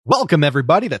Welcome,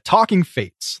 everybody, to Talking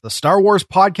Fates, the Star Wars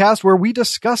podcast where we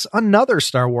discuss another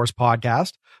Star Wars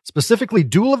podcast, specifically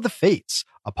Duel of the Fates,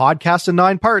 a podcast in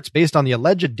 9 parts based on the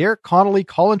alleged Derek Connolly,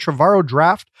 Colin Trevorrow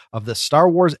draft of the Star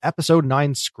Wars Episode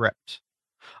 9 script.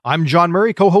 I'm John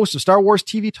Murray, co-host of Star Wars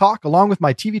TV Talk, along with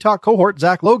my TV Talk cohort,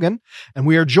 Zach Logan, and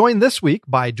we are joined this week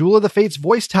by Duel of the Fates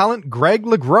voice talent Greg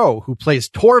LeGros, who plays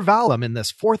Tor Valum in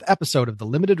this 4th episode of the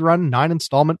limited run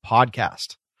 9-installment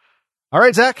podcast. All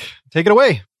right, Zach, take it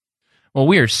away. Well,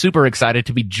 we are super excited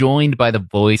to be joined by the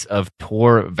voice of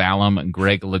Tor Valum,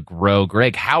 Greg LeGros.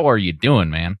 Greg, how are you doing,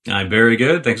 man? I'm very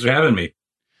good. Thanks for having me.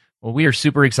 Well, we are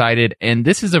super excited, and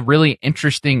this is a really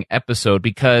interesting episode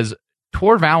because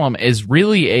Tor Valum is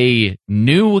really a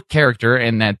new character,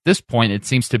 and at this point, it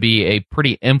seems to be a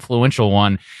pretty influential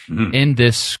one in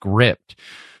this script.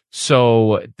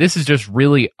 So this is just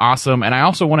really awesome. And I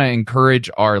also want to encourage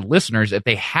our listeners, if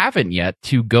they haven't yet,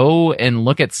 to go and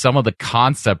look at some of the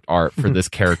concept art for this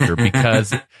character,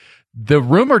 because the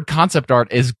rumored concept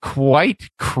art is quite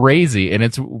crazy and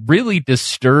it's really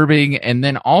disturbing. And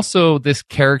then also this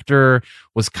character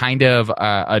was kind of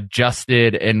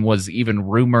adjusted and was even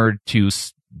rumored to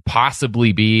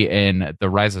possibly be in The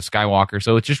Rise of Skywalker.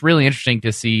 So it's just really interesting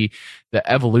to see the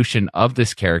evolution of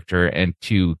this character and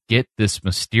to get this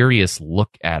mysterious look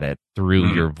at it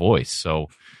through your voice. So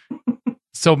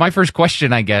my first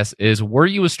question, I guess, is, were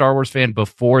you a Star Wars fan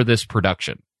before this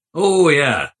production? Oh,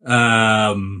 yeah.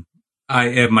 I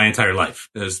have my entire life,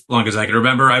 as long as I can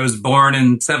remember. I was born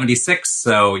in 76,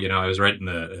 so, I was right in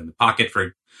the pocket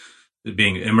for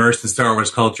being immersed in Star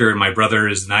Wars culture. And my brother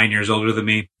is 9 years older than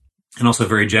me, and also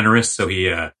very generous, so he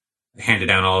handed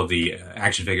down all of the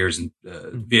action figures and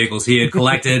vehicles he had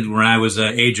collected when I was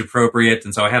age appropriate,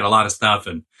 and so I had a lot of stuff,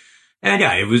 and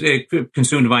yeah, it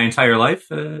consumed my entire life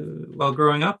while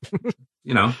growing up,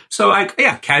 So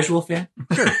casual fan.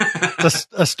 Sure. It's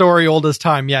a story old as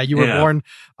time. Yeah, you were born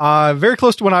very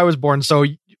close to when I was born, so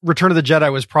Return of the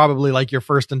Jedi was probably like your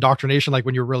first indoctrination, like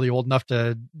when you were really old enough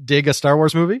to dig a Star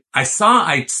Wars movie. I saw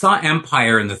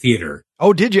Empire in the theater.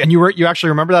 Oh, did you? And you actually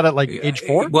remember that at like age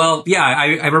 4? Well, yeah,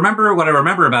 I remember. What I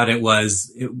remember about it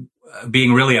was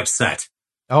being really upset.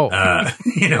 Oh,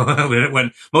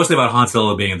 when mostly about Han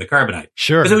Solo being in the carbonite.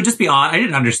 Sure. Because it would just be on. I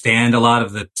didn't understand a lot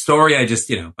of the story. I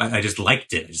just, I just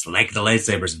liked it. I just liked the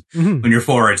lightsabers. And when you're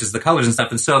 4, it's just the colors and stuff.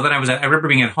 And so then I remember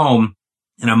being at home,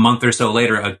 and a month or so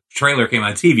later, a trailer came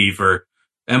on TV for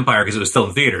Empire because it was still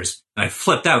in theaters. And I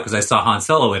flipped out because I saw Han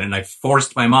Solo in it, and I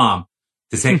forced my mom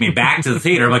to take me back to the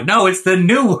theater. I'm like, no, it's the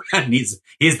new one.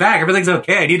 He's back. Everything's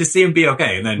okay. I need to see him be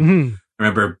okay. And then I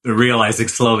remember realizing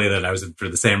slowly that I was in for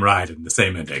the same ride and the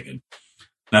same ending, and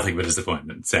nothing but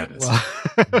disappointment and sadness.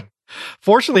 Well,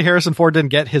 fortunately, Harrison Ford didn't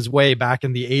get his way back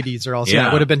in the 80s, or else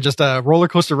it would have been just a roller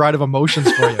coaster ride of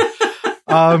emotions for you.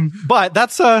 But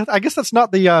that's, I guess that's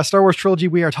not the Star Wars trilogy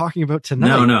we are talking about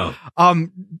tonight. No.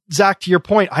 Zach, to your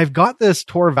point, I've got this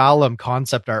Tor Valum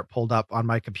concept art pulled up on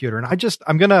my computer, and I'm just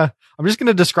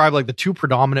gonna describe like the 2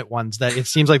 predominant ones that it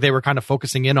seems like they were kind of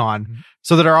focusing in on,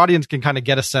 so that our audience can kind of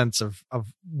get a sense of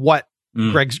what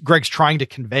Greg's trying to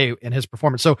convey in his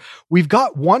performance. So we've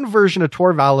got one version of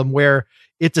Tor Valum where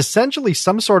it's essentially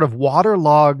some sort of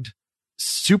waterlogged,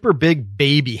 super big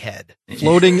baby head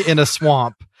floating in a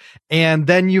swamp. And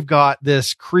then you've got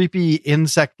this creepy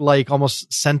insect-like,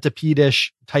 almost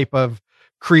centipede-ish type of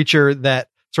creature that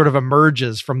sort of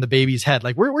emerges from the baby's head.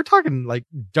 Like we're talking like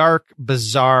dark,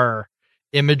 bizarre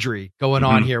imagery going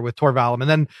on here with Tor Valum. And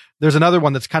then there's another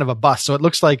one that's kind of a bust. So it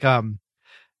looks like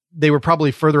they were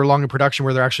probably further along in production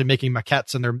where they're actually making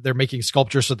maquettes and they're making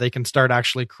sculptures so they can start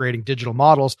actually creating digital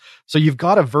models. So you've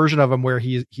got a version of him where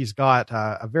he's got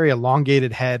a very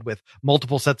elongated head with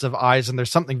multiple sets of eyes, and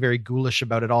there's something very ghoulish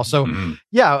about it also.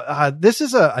 This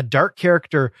is a dark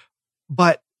character,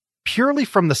 but purely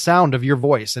from the sound of your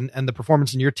voice and the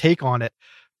performance and your take on it,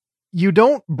 you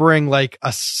don't bring like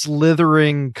a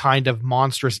slithering kind of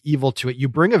monstrous evil to it. You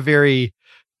bring a very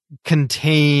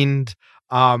contained,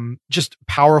 just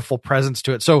powerful presence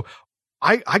to it. So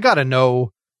I gotta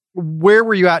know, where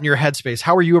were you at in your headspace?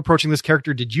 How were you approaching this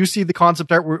character? Did you see the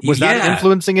concept art? Was that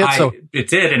influencing it? It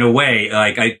did, in a way.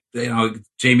 Like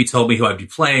Jamie told me who I'd be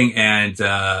playing, and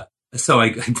so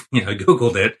I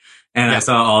Googled it, and I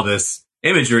saw all this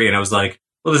imagery, and I was like,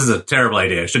 well, this is a terrible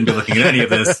idea. I shouldn't be looking at any of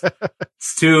this.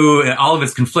 All of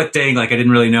it's conflicting. Like I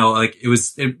didn't really know, like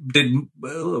it did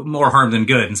more harm than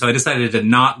good. And so I decided to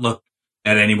not look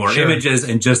at any more images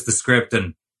and just the script.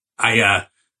 And I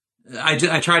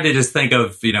tried to just think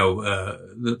of,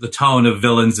 the tone of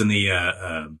villains in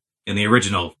the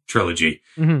original trilogy.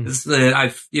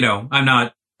 I've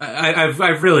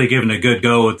really given a good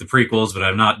go with the prequels, but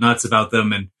I'm not nuts about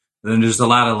them. And And then there's a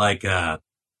lot of like, I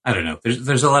don't know,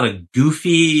 there's a lot of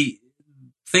goofy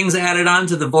things added on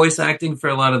to the voice acting for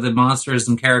a lot of the monsters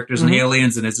and characters and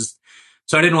aliens. And it's just,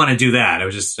 so I didn't want to do that.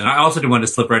 And I also didn't want to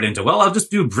slip right into, well, I'll just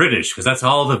do British because that's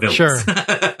all the villains. Sure.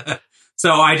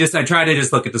 So I try to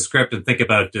just look at the script and think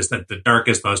about just the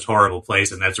darkest, most horrible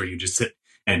place. And that's where you just sit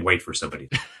and wait for somebody.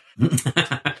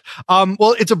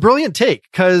 Well, it's a brilliant take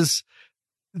because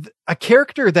a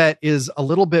character that is a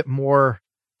little bit more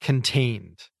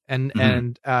contained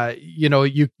and you know,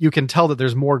 you can tell that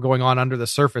there's more going on under the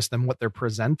surface than what they're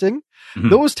presenting.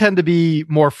 Those tend to be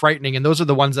more frightening, and those are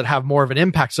the ones that have more of an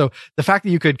impact. So the fact that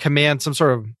you could command some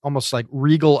sort of almost like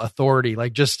regal authority,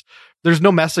 like just there's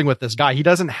no messing with this guy. He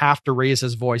doesn't have to raise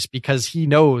his voice because he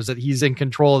knows that he's in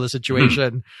control of the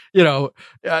situation. You know,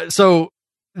 so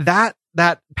that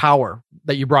power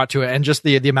that you brought to it, and just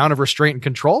the amount of restraint and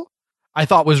control, I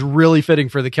thought was really fitting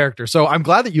for the character. So I'm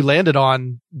glad that you landed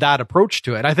on that approach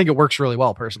to it. I think it works really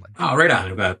well, personally. Oh, right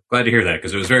on. I'm glad to hear that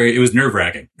because it was nerve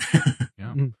wracking.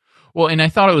 Yeah. Well, and I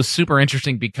thought it was super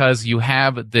interesting because you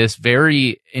have this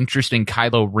very interesting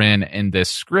Kylo Ren in this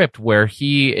script where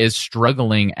he is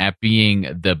struggling at being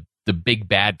the big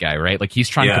bad guy, right? Like he's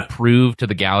trying to prove to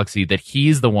the galaxy that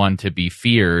he's the one to be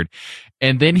feared.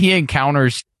 And then he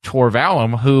encounters Tor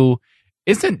Valum, who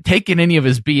isn't taking any of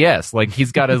his BS. Like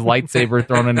he's got his lightsaber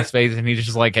thrown in his face and he's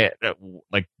just like, hey,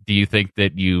 like, do you think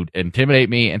that you intimidate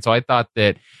me? And so I thought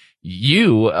that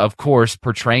you, of course,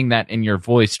 portraying that in your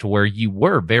voice to where you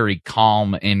were very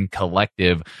calm and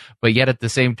collective, but yet at the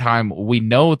same time, we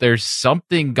know there's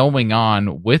something going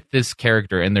on with this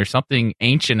character and there's something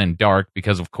ancient and dark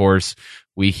because, of course,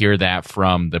 we hear that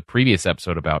from the previous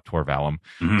episode about Tor Valum.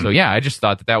 So yeah, I just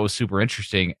thought that was super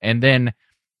interesting. And then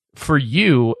for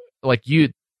you, like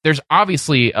there's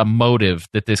obviously a motive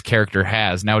that this character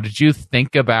has. Now, did you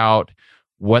think about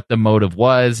what the motive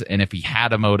was and if he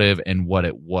had a motive and what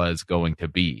it was going to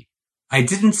be? I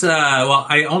didn't, well,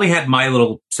 I only had my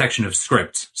little section of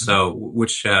script. So,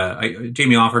 which,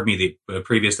 Jamie offered me the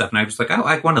previous stuff and I was like,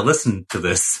 I want to listen to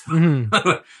this.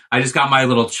 I just got my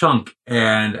little chunk.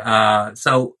 And,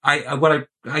 so what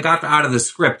I got out of the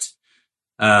script,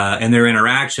 and their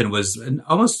interaction was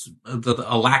almost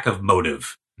a lack of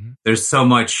motive. There's so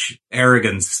much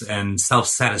arrogance and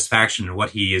self-satisfaction in what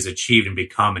he has achieved and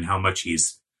become and how much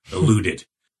he's eluded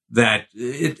that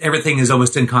everything is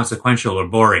almost inconsequential or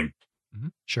boring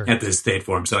at this state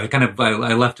for him. So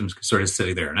I left him sort of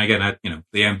sitting there. And again,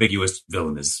 the ambiguous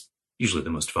villain is usually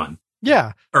the most fun.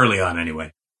 Yeah. Early on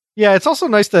anyway. Yeah. It's also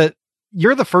nice that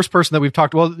you're the first person that we've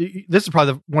talked. Well, this is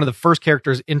probably one of the first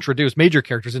major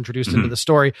characters introduced into the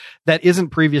story that isn't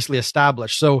previously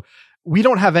established. So we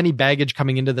don't have any baggage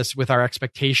coming into this with our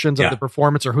expectations of the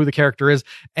performance or who the character is.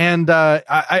 And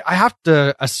I have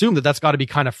to assume that that's got to be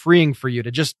kind of freeing for you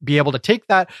to just be able to take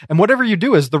that and whatever you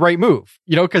do is the right move,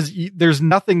 because there's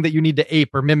nothing that you need to ape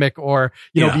or mimic or,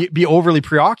 be overly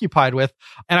preoccupied with.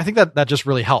 And I think that just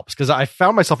really helps because I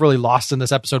found myself really lost in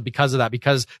this episode because of that,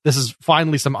 because this is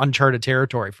finally some uncharted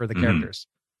territory for the characters.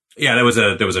 Yeah, there was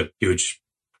a huge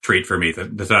treat for me that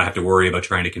I don't have to worry about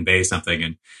trying to convey something.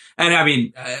 And I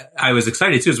mean, I was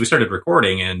excited too as we started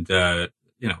recording and,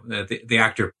 the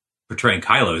actor portraying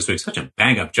Kylo is doing such a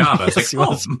bang up job. I was like,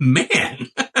 oh man.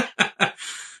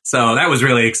 So that was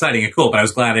really exciting and cool, but I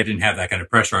was glad I didn't have that kind of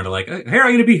pressure on to like, hey, I'm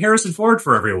going to be Harrison Ford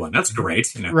for everyone. That's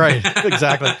great. Right.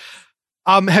 Exactly.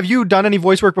 Have you done any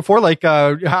voice work before? Like,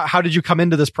 how did you come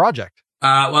into this project?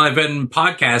 Well, I've been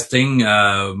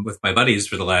podcasting with my buddies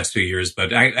for the last 2 years,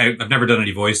 but I've never done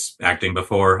any voice acting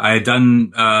before. I had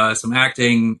done some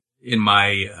acting in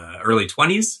my early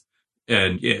 20s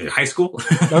and high school.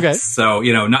 Okay. So,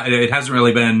 it hasn't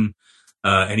really been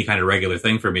any kind of regular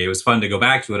thing for me. It was fun to go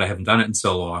back to it. I haven't done it in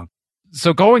so long.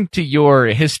 So going to your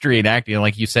history in acting,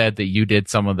 like you said that you did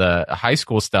some of the high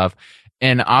school stuff,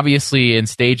 and obviously in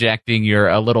stage acting, you're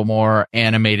a little more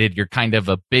animated. You're kind of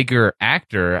a bigger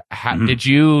actor.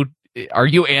 Are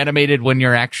you animated when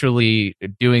you're actually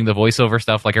doing the voiceover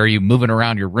stuff? Like, are you moving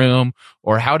around your room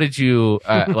or how did you,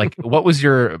 what was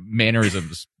your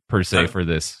mannerisms per se for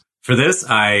this? For this,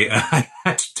 I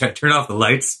had to turn off the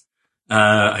lights.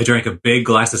 I drank a big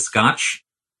glass of scotch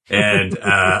and,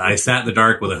 I sat in the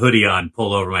dark with a hoodie on,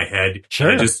 pulled over my head.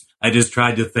 Sure. I just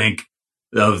tried to think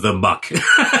of the muck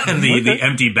and the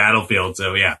empty battlefield.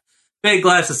 So yeah, big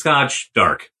glass of scotch,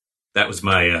 dark. That was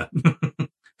my,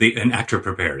 an actor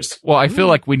prepares. Well, I feel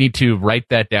like we need to write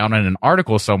that down in an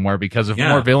article somewhere because if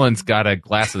more villains got a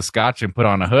glass of scotch and put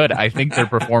on a hood, I think their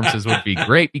performances would be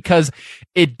great because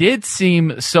it did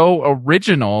seem so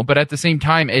original, but at the same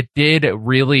time, it did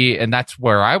really, and that's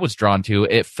where I was drawn to.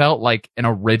 It felt like an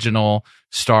original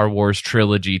Star Wars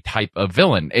trilogy type of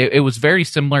villain. It was very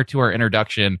similar to our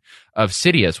introduction of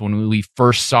Sidious when we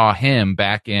first saw him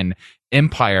back in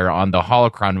Empire on the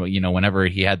holocron, whenever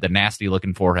he had the nasty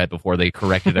looking forehead before they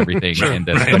corrected everything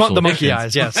into the monkey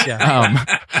eyes. Yes. Yeah.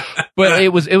 But it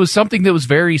was something that was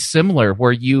very similar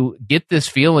where you get this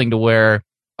feeling to where,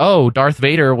 Darth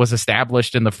Vader was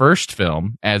established in the first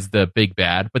film as the big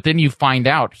bad, but then you find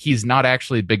out he's not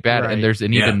actually the big bad, and there's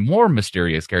an even more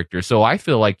mysterious character. So I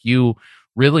feel like you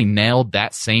really nailed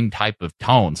that same type of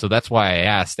tone. So that's why I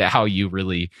asked how you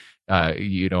really, how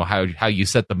you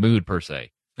set the mood per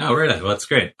se. Oh, really? Well, that's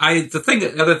great.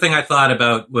 The other thing I thought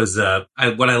about was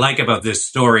what I like about this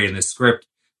story and this script,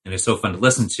 and it's so fun to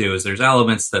listen to, is there's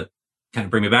elements that kind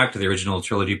of bring me back to the original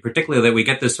trilogy, particularly that we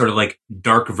get this sort of like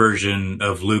dark version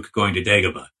of Luke going to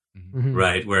Dagobah,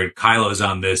 right? Where Kylo's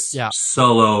on this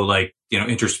solo,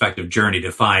 introspective journey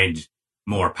to find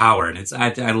more power. And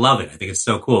I love it. I think it's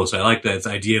so cool. So I like this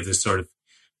idea of this sort of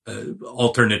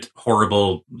alternate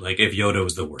horrible, like if Yoda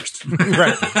was the worst.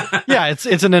 Right. Yeah.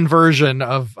 It's an inversion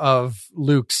of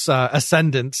Luke's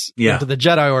ascendance into the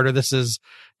Jedi Order. This is,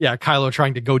 Kylo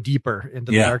trying to go deeper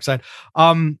into the dark side.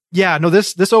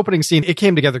 This opening scene, it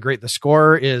came together great. The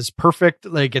score is perfect.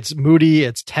 Like, it's moody,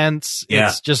 it's tense.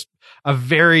 It's just a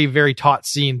very, very taut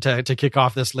scene to kick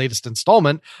off this latest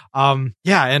installment. And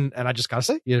I just gotta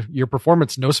say, your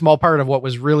performance, no small part of what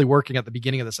was really working at the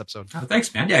beginning of this episode. Oh,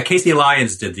 thanks, man. Yeah, Casey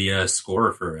Lyons did the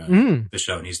score for the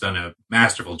show, and he's done a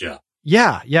masterful job.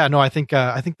 Yeah. No, I think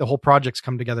the whole project's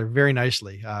come together very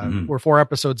nicely. We're 4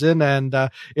 episodes in, and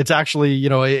it's actually,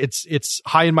 it's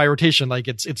high in my rotation. Like,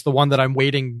 it's the one that I'm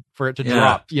waiting for it to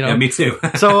drop, Yeah, me too.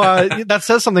 So, that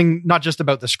says something not just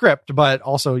about the script, but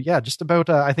also, just about,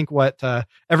 I think what,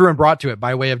 everyone brought to it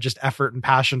by way of just effort and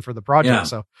passion for the project. Yeah.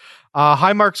 So,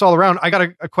 high marks all around. I got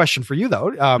a question for you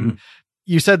though.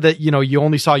 You said that, you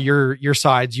only saw your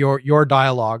sides, your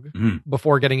dialogue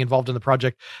before getting involved in the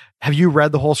project. Have you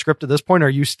read the whole script at this point, or are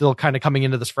you still kind of coming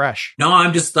into this fresh? No,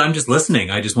 I'm just listening.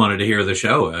 I just wanted to hear the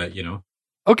show,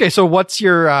 Okay. So what's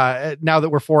your, now that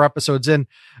we're 4 episodes in,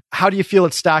 how do you feel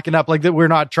it's stacking up? Like, that we're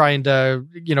not trying to,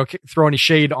 throw any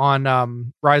shade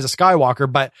on, Rise of Skywalker,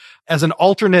 but as an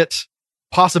alternate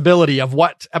possibility of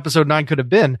what episode 9 could have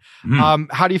been.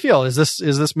 How do you feel? Is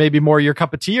this maybe more your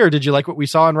cup of tea, or did you like what we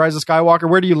saw in Rise of Skywalker?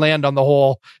 Where do you land on the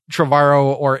whole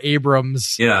Trevorrow or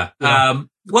Abrams?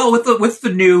 Well, with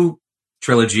the new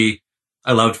trilogy,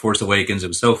 I loved Force Awakens. It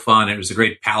was so fun. It was a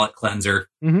great palate cleanser.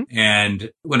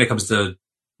 And when it comes to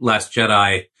Last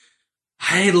Jedi,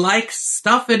 I like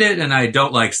stuff in it and I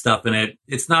don't like stuff in it.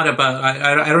 It's not about,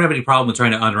 I don't have any problem with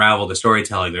trying to unravel the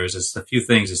storytelling. There's just a few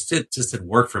things it just didn't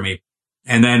work for me.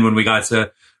 And then when we got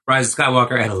to Rise of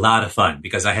Skywalker, I had a lot of fun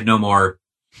because I had no more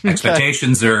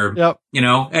expectations or,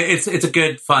 it's a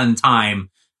good, fun time.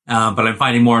 But I'm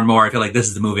finding more and more, I feel like this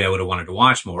is the movie I would have wanted to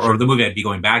watch more, or the movie I'd be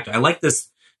going back to. I like this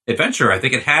adventure. I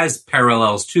think it has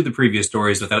parallels to the previous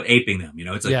stories without aping them.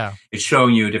 It's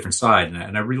showing you a different side,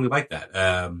 and I really like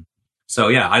that. So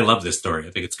yeah, I love this story.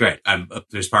 I think it's great.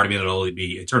 There's part of me that'll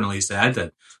be eternally sad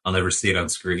that I'll never see it on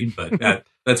screen, but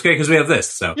that's great because we have this.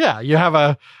 So yeah, you have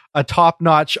a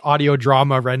top-notch audio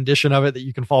drama rendition of it that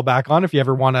you can fall back on if you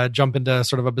ever want to jump into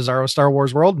sort of a bizarro Star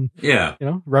Wars world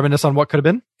and reminisce on what could have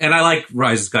been. And I like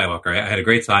Rise of Skywalker. I had a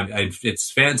great time.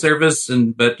 It's fan service,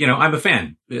 but I'm a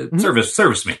fan.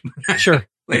 Service me. Sure.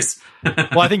 Please.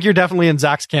 Well, I think you're definitely in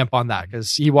Zach's camp on that,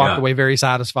 because he walked away very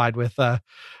satisfied with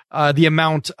the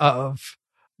amount of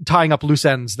tying up loose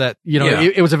ends that,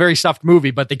 it was a very stuffed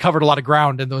movie, but they covered a lot of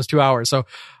ground in those 2 hours. So,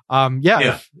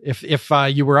 if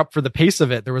you were up for the pace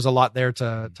of it, there was a lot there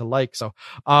to like. So,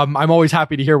 I'm always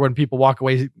happy to hear when people walk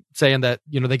away saying that,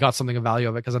 they got something of value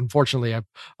of it. Because unfortunately, I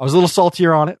was a little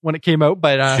saltier on it when it came out,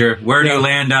 but, sure. Where do you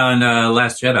land on,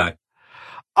 Last Jedi?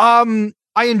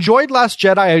 I enjoyed Last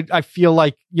Jedi. I feel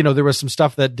like, there was some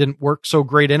stuff that didn't work so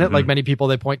great in it. Like many people,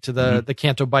 they point to the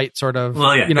Canto Bight sort of,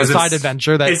 side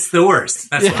adventure. It's the worst.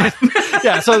 That's why.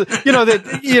 Yeah. So,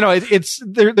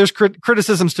 there's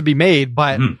criticisms to be made,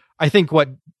 but I think what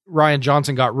Rian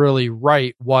Johnson got really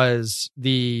right was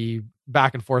the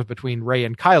back and forth between Rey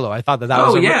and Kylo. I thought that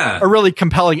was a really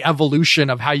compelling evolution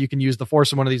of how you can use the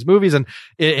Force in one of these movies. And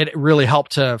it really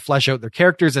helped to flesh out their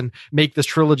characters and make this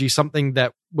trilogy something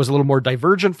that was a little more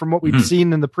divergent from what we've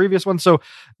seen in the previous one. So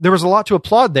there was a lot to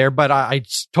applaud there, but I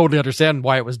totally understand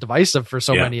why it was divisive for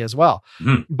so many as well.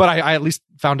 But I at least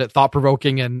found it thought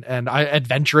provoking and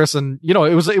adventurous. And, it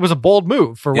was a bold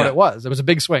move for what it was. It was a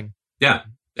big swing. Yeah.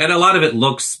 And a lot of it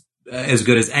looks as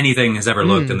good as anything has ever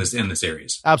looked in the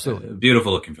series. Absolutely.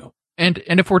 Beautiful looking film. And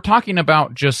if we're talking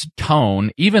about just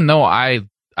tone, even though I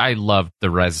I loved the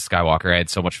Rise of Skywalker. I had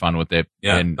so much fun with it.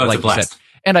 Yeah, and it's like a blast. you said,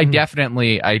 and I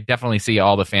definitely see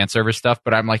all the fan service stuff,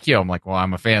 but I'm like, well,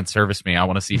 I'm a fan service me. I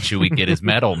want to see Chewie get his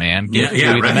medal, man. Give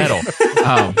Chewie the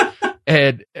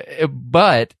medal.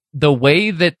 But the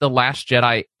way that The Last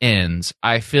Jedi ends,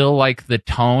 I feel like the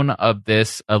tone of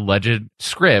this alleged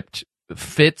script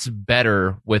fits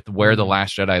better with where The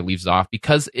Last Jedi leaves off,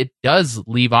 because it does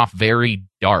leave off very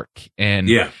dark. And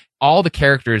all the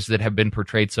characters that have been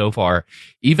portrayed so far,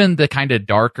 even the kind of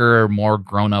darker, more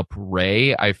grown-up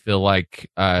Rey, I feel like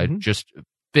just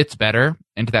fits better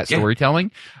into that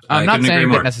storytelling. I'm not saying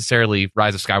that necessarily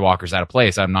Rise of Skywalker is out of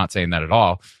place. I'm not saying that at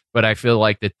all. But I feel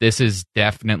like that this is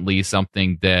definitely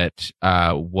something that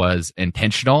was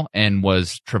intentional and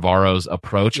was Trevorrow's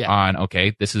approach on,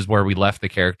 okay, this is where we left the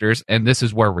characters and this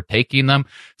is where we're taking them.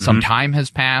 Some time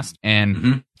has passed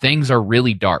and things are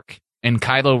really dark. And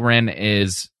Kylo Ren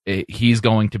he's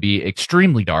going to be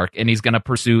extremely dark, and he's going to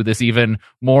pursue this even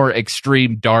more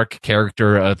extreme dark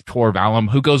character of Tor Valum,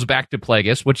 who goes back to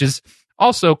Plagueis, which is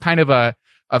also kind of a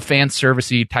fan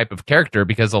servicey type of character,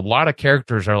 because a lot of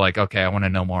characters are like, okay, I want to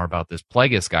know more about this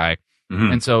Plagueis guy.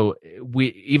 And so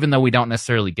even though we don't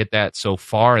necessarily get that so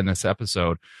far in this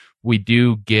episode, we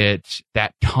do get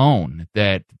that tone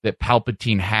that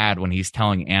Palpatine had when he's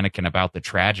telling Anakin about the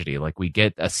tragedy. Like, we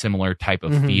get a similar type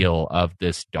of feel of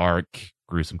this dark,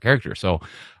 gruesome character. So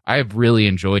I've really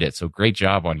enjoyed it. So great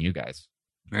job on you guys.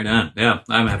 Right on. Yeah,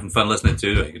 I'm having fun listening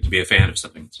to it. I get to be a fan of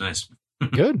something. It's nice.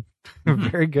 Good.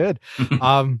 Very good.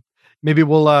 Maybe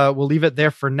we'll leave it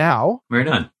there for now. Right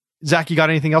on. Zach, you got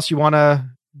anything else you want to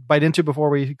bite into before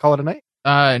we call it a night?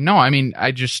 No, I mean,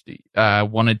 I just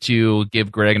wanted to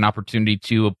give Greg an opportunity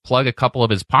to plug a couple of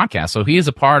his podcasts. So he is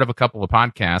a part of a couple of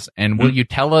podcasts, and will you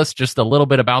tell us just a little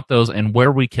bit about those and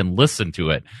where we can listen to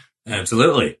it?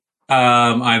 Absolutely.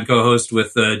 I'm co-host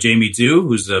with Jamie Dew,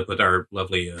 who's put our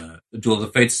lovely Duel of the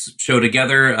Fates show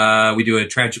together. We do a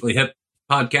Tragically Hip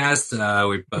podcast.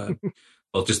 We're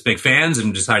both just big fans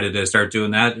and decided to start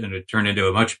doing that, and it turned into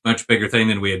a much bigger thing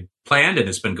than we had planned, and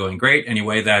it's been going great.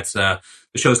 Anyway, that's the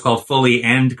show's called Fully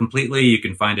and Completely. You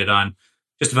can find it on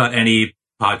just about any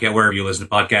podcast, wherever you listen to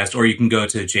podcasts, or you can go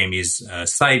to Jamie's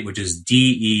site, which is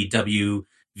DEWVRE.com.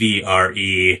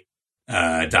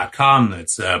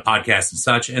 That's podcasts and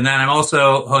such. And then I'm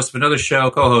also host of another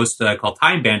show, co-host called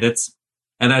Time Bandits.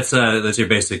 And that's your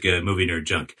basic movie nerd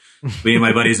junk. Me and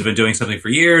my buddies have been doing something for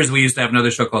years. We used to have another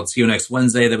show called See You Next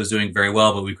Wednesday that was doing very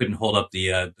well, but we couldn't hold up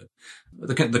the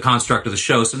construct of the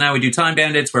show. So now we do Time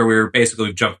Bandits, where we've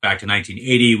jumped back to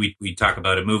 1980. We talk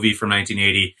about a movie from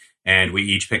 1980, and we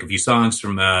each pick a few songs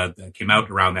from that came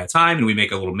out around that time, and we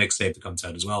make a little mixtape that comes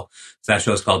out as well. So that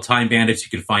show is called Time Bandits.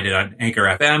 You can find it on Anchor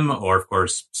FM or, of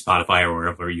course, Spotify or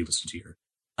wherever you listen to your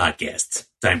podcasts.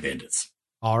 Time Bandits.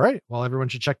 All right. Well, everyone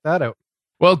should check that out.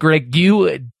 Well, Greg,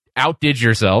 you outdid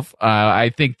yourself. I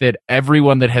think that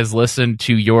everyone that has listened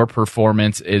to your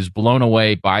performance is blown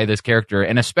away by this character.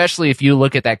 And especially if you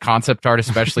look at that concept art,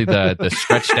 especially the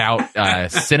stretched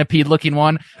out centipede looking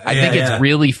one, I think it's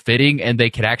really fitting, and they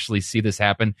could actually see this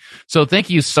happen. So thank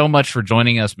you so much for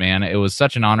joining us, man. It was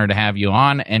such an honor to have you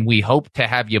on, and we hope to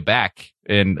have you back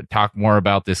and talk more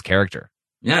about this character.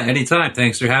 Yeah, anytime.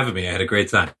 Thanks for having me. I had a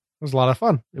great time. It was a lot of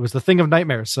fun. It was the thing of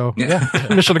nightmares. So yeah,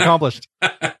 mission accomplished.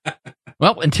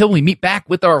 Well, until we meet back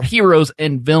with our heroes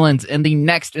and villains in the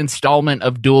next installment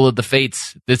of Duel of the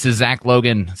Fates, this is Zach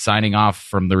Logan signing off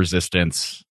from The Resistance.